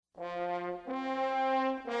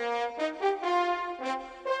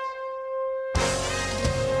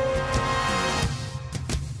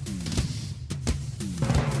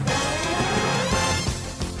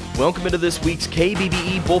Welcome into this week's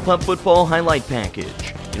KBBE Bullpup Football Highlight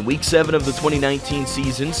Package. In Week 7 of the 2019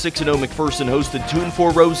 season, 6-0 McPherson hosted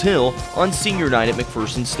 2-4 Rose Hill on senior night at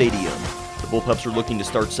McPherson Stadium. The Bullpups are looking to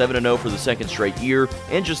start 7-0 for the second straight year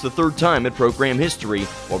and just the third time in program history,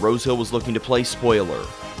 while Rose Hill was looking to play spoiler.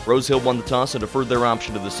 Rose Hill won the toss and deferred their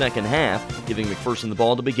option to the second half, giving McPherson the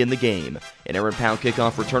ball to begin the game. An Aaron Powell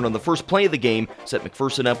kickoff return on the first play of the game set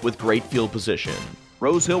McPherson up with great field position.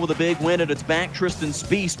 Rose Hill with a big win at its back. Tristan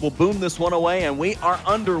Spies will boom this one away, and we are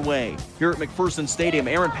underway here at McPherson Stadium.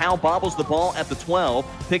 Aaron Powell bobbles the ball at the 12,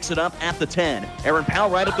 picks it up at the 10. Aaron Powell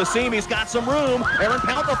right at the seam. He's got some room. Aaron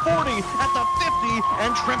Powell at the 40, at the 50,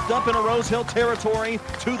 and tripped up into Rose Hill territory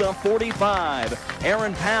to the 45.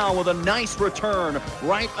 Aaron Powell with a nice return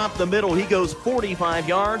right up the middle. He goes 45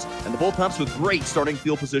 yards, and the Bullpups with great starting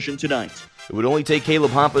field position tonight. It would only take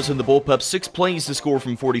Caleb Hoppus and the Bullpups 6 plays to score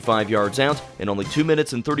from 45 yards out, and only 2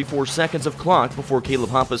 minutes and 34 seconds of clock before Caleb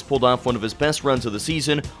Hoppus pulled off one of his best runs of the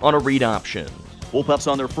season on a read option.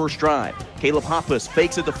 Bullpups on their first drive. Caleb Hoppus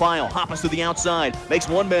fakes it to File. Hoppus to the outside. Makes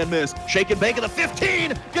one man miss. Shake and bake at the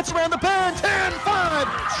 15. Gets around the bend.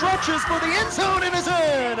 10-5. Stretches for the end zone and is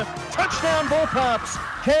in. Touchdown Bullpups.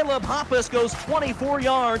 Caleb Hoppus goes 24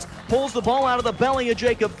 yards. Pulls the ball out of the belly of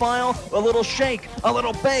Jacob File. A little shake, a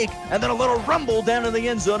little bake, and then a little rumble down in the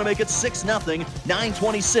end zone to make it 6-0.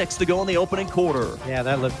 9:26 to go in the opening quarter. Yeah,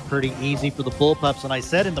 that looked pretty easy for the Bullpups. And I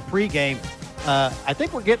said in the pregame, I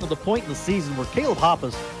think we're getting to the point in the season where Caleb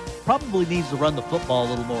Hoppus probably needs to run the football a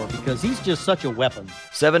little more because he's just such a weapon.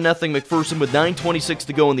 7-0 McPherson with 9:26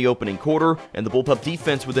 to go in the opening quarter, and the Bullpup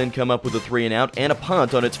defense would then come up with a 3-and-out and a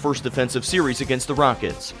punt on its first defensive series against the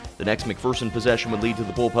Rockets. The next McPherson possession would lead to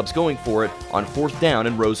the Bullpups going for it on 4th down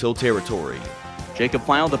in Rose Hill territory. Jacob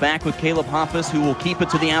File the back with Caleb Hoppus, who will keep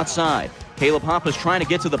it to the outside. Caleb Hoppus trying to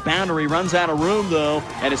get to the boundary, runs out of room though,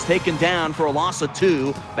 and is taken down for a loss of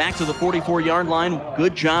 2. Back to the 44-yard line.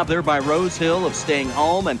 Good job there by Rose Hill of staying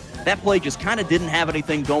home, and that play just kind of didn't have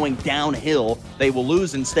anything going downhill. They will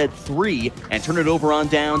lose instead 3 and turn it over on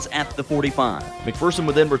downs at the 45. McPherson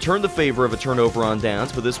would then return the favor of a turnover on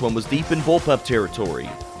downs, but this one was deep in Bullpup territory.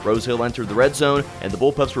 Rose Hill entered the red zone, and the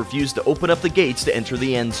Bullpups refused to open up the gates to enter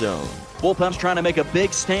the end zone. Bullpups trying to make a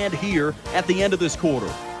big stand here at the end of this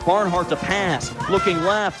quarter. Barnhart to pass, looking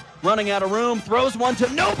left, running out of room, throws one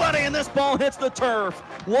to nobody, and this ball hits the turf.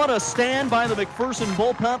 What a stand by the McPherson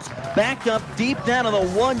Bullpups, backed up deep down on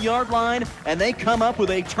the 1-yard line, and they come up with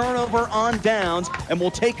a turnover on downs and will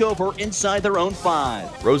take over inside their own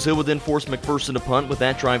 5. Rose Hill would then force McPherson to punt, with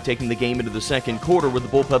that drive taking the game into the second quarter with the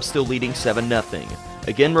Bullpups still leading 7-0.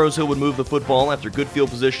 Again, Rose Hill would move the football after good field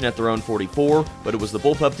position at their own 44, but it was the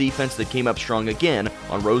Bullpup defense that came up strong again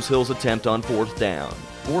on Rose Hill's attempt on 4th down.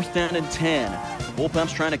 4th down and 10.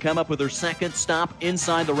 Bullpups trying to come up with their second stop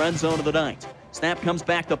inside the red zone of the night. Snap comes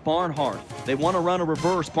back to Barnhart. They want to run a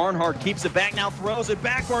reverse. Barnhart keeps it back, now throws it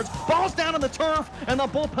backwards. Ball's down on the turf, and the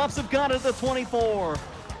Bullpups have got it at the 24.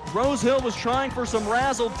 Rose Hill was trying for some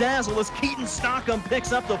razzle-dazzle as Keaton Stockham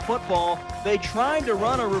picks up the football. They tried to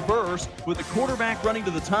run a reverse with the quarterback running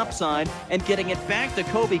to the top side and getting it back to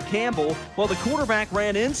Kobe Campbell while the quarterback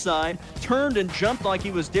ran inside, turned and jumped like he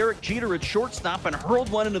was Derek Jeter at shortstop and hurled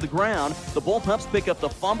one into the ground. The Bullpups pick up the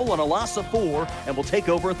fumble and a loss of 4 and will take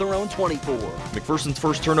over at their own 24. McPherson's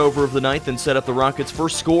first turnover of the night then set up the Rockets'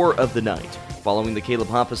 first score of the night. Following the Caleb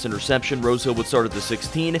Hoppus interception, Rose Hill would start at the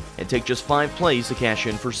 16 and take just 5 plays to cash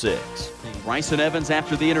in for 6. Bryson Evans,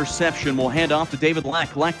 after the interception, will hand off to David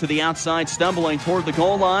Leck. Leck to the outside, stumbling toward the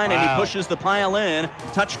goal line, and he pushes the pile in.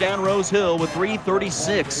 Touchdown Rose Hill with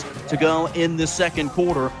 3:36 to go in the second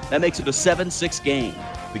quarter. That makes it a 7-6 game.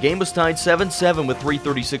 The game was tied 7-7 with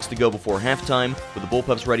 3:36 to go before halftime, with the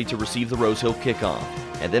Bullpups ready to receive the Rose Hill kickoff.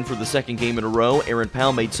 And then for the second game in a row, Aaron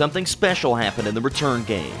Powell made something special happen in the return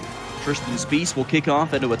game. Tristan Spies will kick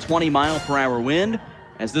off into a 20-mile-per-hour wind,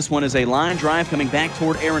 as this one is a line drive coming back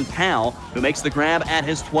toward Aaron Powell, who makes the grab at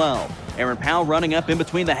his 12. Aaron Powell running up in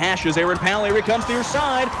between the hashes. Aaron Powell, here he comes to your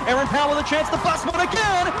side. Aaron Powell with a chance to bust one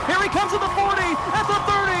again. Here he comes at the 40, at the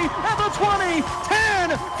 30, at the 20,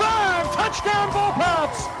 10, 5, touchdown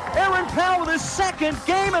Bullpups. Aaron Powell with his second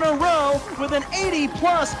game in a row with an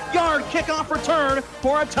 80-plus yard kickoff return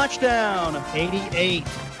for a touchdown. 88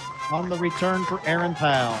 on the return for Aaron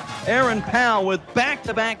Powell. Aaron Powell with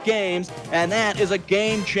back-to-back games, and that is a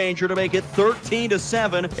game changer to make it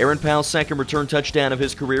 13-7. Aaron Powell's second return touchdown of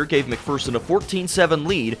his career gave McPherson a 14-7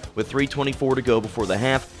 lead with 3:24 to go before the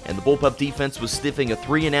half, and the Bullpup defense was stiffing a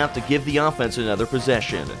 3-and-out to give the offense another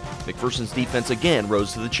possession. McPherson's defense again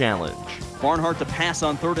rose to the challenge. Barnhart to pass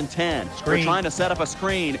on 3rd and 10. Screen. They're trying to set up a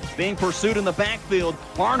screen. Being pursued in the backfield.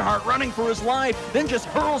 Barnhart running for his life, then just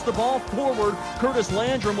hurls the ball forward. Curtis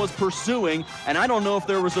Landrum was pursuing, and I don't know if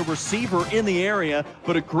there was a receiver in the area,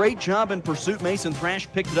 but a great job in pursuit. Mason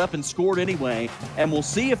Thrash picked it up and scored anyway. And we'll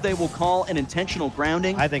see if they will call an intentional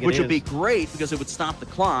grounding, I think it which would is. be great because it would stop the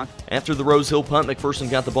clock. After the Rose Hill punt, McPherson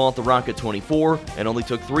got the ball at the Rocket 24 and only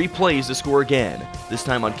took 3 plays to score again, this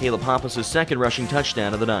time on Caleb Hoppus' second rushing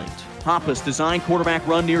touchdown of the night. Hoppus, design quarterback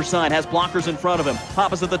run near side, has blockers in front of him.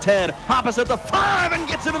 Hoppus at the 10, Hoppus at the 5, and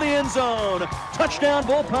gets into the end zone. Touchdown,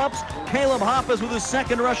 Bullpups. Caleb Hoppus with his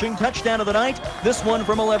second rushing touchdown of the night. This one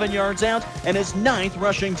from 11 yards out, and his 9th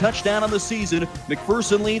rushing touchdown on the season.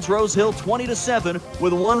 McPherson leads Rose Hill 20-7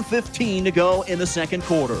 with 1:15 to go in the second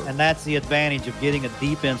quarter. And that's the advantage of getting a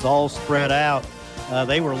defense all spread out.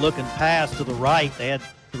 They were looking past to the right. They had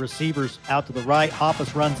the receivers out to the right.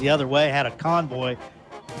 Hoppus runs the other way, had a convoy.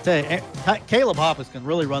 I tell you, Caleb Hoppus can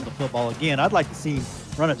really run the football again. I'd like to see him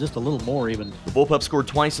run it just a little more even. The Bullpups scored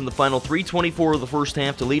twice in the final 3:24 of the first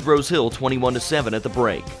half to lead Rose Hill 21-7 at the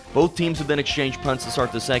break. Both teams would then exchange punts to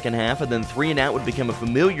start the second half, and then 3 and out would become a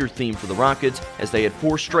familiar theme for the Rockets as they had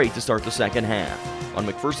 4 straight to start the second half. On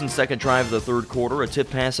McPherson's second drive of the third quarter, a tip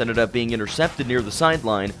pass ended up being intercepted near the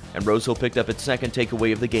sideline, and Rose Hill picked up its second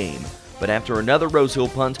takeaway of the game. But after another Rose Hill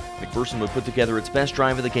punt, McPherson would put together its best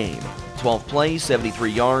drive of the game. 12 plays,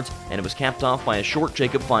 73 yards, and it was capped off by a short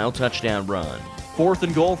Jacob File touchdown run. 4th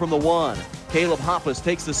and goal from the 1. Caleb Hoppus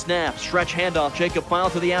takes the snap, stretch handoff, Jacob File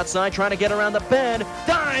to the outside, trying to get around the bend,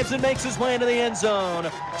 dives and makes his way into the end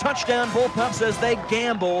zone. Touchdown Bullpups as they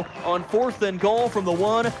gamble on 4th and goal from the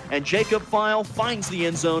 1, and Jacob File finds the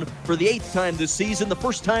end zone for the 8th time this season, the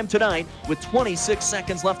first time tonight, with 26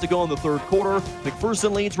 seconds left to go in the third quarter.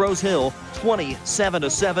 McPherson leads Rose Hill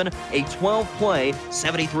 27-7, a 12-play,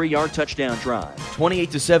 73-yard touchdown drive.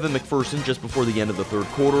 28-7 McPherson just before the end of the third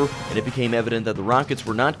quarter, and it became evident that the Rockets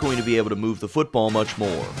were not going to be able to move the football much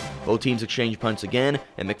more. Both teams exchanged punts again,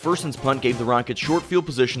 and McPherson's punt gave the Rockets short field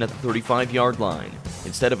position at the 35-yard line.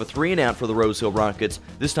 Instead of a 3 and out for the Rose Hill Rockets,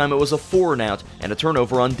 this time it was a 4 and out and a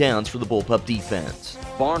turnover on downs for the Bullpup defense.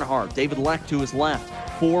 Barnhart, David Leck to his left,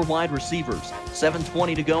 4 wide receivers,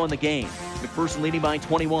 7:20 to go in the game. McPherson leading by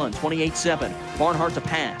 21, 28-7. Barnhart to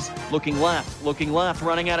pass, looking left,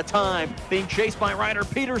 running out of time, being chased by Ryder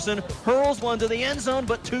Peterson, hurls one to the end zone,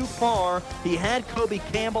 but too far. He had Kobe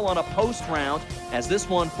Campbell on a post route as this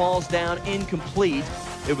one falls down incomplete.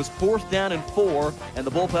 It was 4th down and 4, and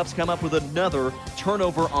the Bullpups come up with another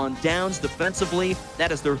turnover on downs defensively.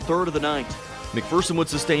 That is their 3rd of the night. McPherson would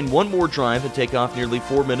sustain one more drive and take off nearly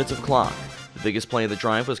 4 minutes of clock. The biggest play of the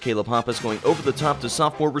drive was Caleb Hoppus going over the top to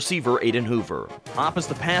sophomore receiver Aiden Hoover. Hoppus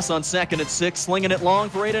to pass on 2nd and 6, slinging it long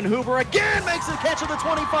for Aiden Hoover. Again makes the catch at the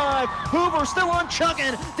 25. Hoover still on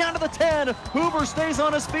chugging, down to the 10. Hoover stays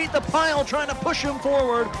on his feet, the pile trying to push him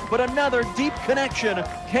forward, but another deep connection.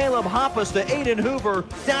 Caleb Hoppus to Aiden Hoover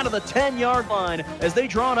down to the 10-yard line as they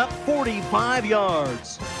draw it up 45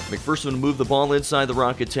 yards. McPherson moved the ball inside the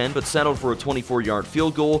Rocket 10 but settled for a 24-yard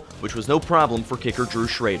field goal, which was no problem for kicker Drew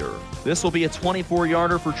Schrader. This will be a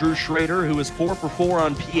 24-yarder for Drew Schrader, who is 4 for 4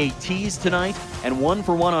 on PATs tonight and 1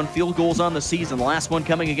 for 1 on field goals on the season. The last one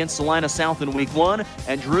coming against Salina South in week 1,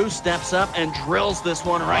 and Drew steps up and drills this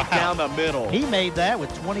one right down the middle. He made that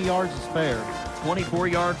with 20 yards to spare.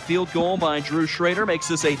 24-yard field goal by Drew Schrader makes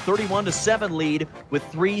this a 31-7 lead with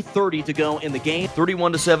 3:30 to go in the game.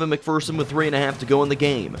 31-7 McPherson with 3.5 to go in the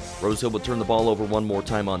game. Rose Hill would turn the ball over one more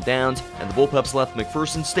time on downs, and the Bullpups left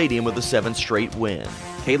McPherson Stadium with a 7th straight win.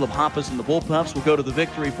 Caleb Hoppus and the Bullpups will go to the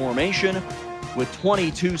victory formation with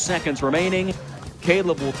 22 seconds remaining.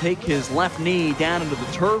 Caleb will take his left knee down into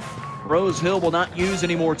the turf. Rose Hill will not use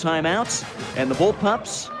any more timeouts, and the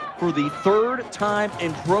Bullpups, for the 3rd time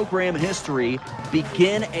in program history,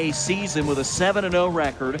 begin a season with a 7-0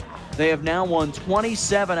 record. They have now won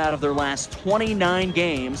 27 out of their last 29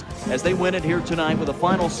 games as they win it here tonight with a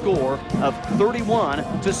final score of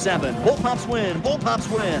 31-7. Bullpups win.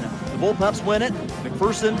 Bullpups win. The Bullpups win it.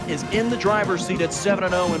 McPherson is in the driver's seat at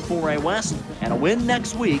 7-0 in 4A West, and a win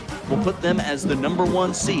next week will put them as the number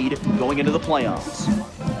 1 seed going into the playoffs.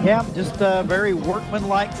 Yeah, just very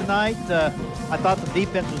workmanlike tonight. I thought the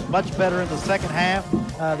defense was much better in the second half.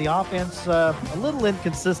 The offense a little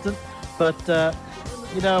inconsistent, but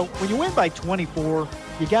when you win by 24,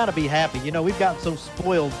 you got to be happy. We've gotten so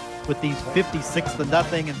spoiled with these 56-0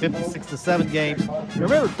 and 56-7 games.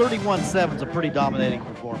 Remember, 31-7 is a pretty dominating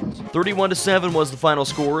performance. 31-7 was the final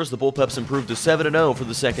score as the Bullpups improved to 7-0 for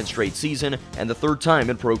the 2nd straight season and the 3rd time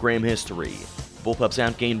in program history. Bullpups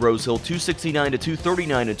outgained Rose Hill 269 to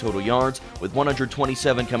 239 in total yards, with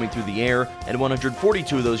 127 coming through the air and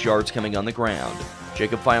 142 of those yards coming on the ground.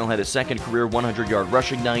 Jacob Feil had his second career 100-yard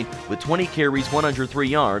rushing night with 20 carries, 103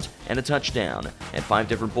 yards, and a touchdown, and 5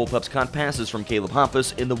 different Bullpups caught passes from Caleb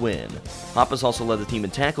Hoppus in the win. Hoppus also led the team in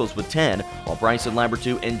tackles with 10, while Bryson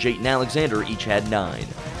Labertu and Jayton Alexander each had 9.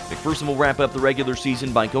 McPherson will wrap up the regular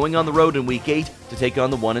season by going on the road in Week 8 to take on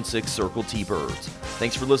the 1-6 Circle T-Birds.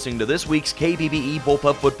 Thanks for listening to this week's KBBE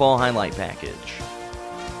Bullpup Football Highlight Package.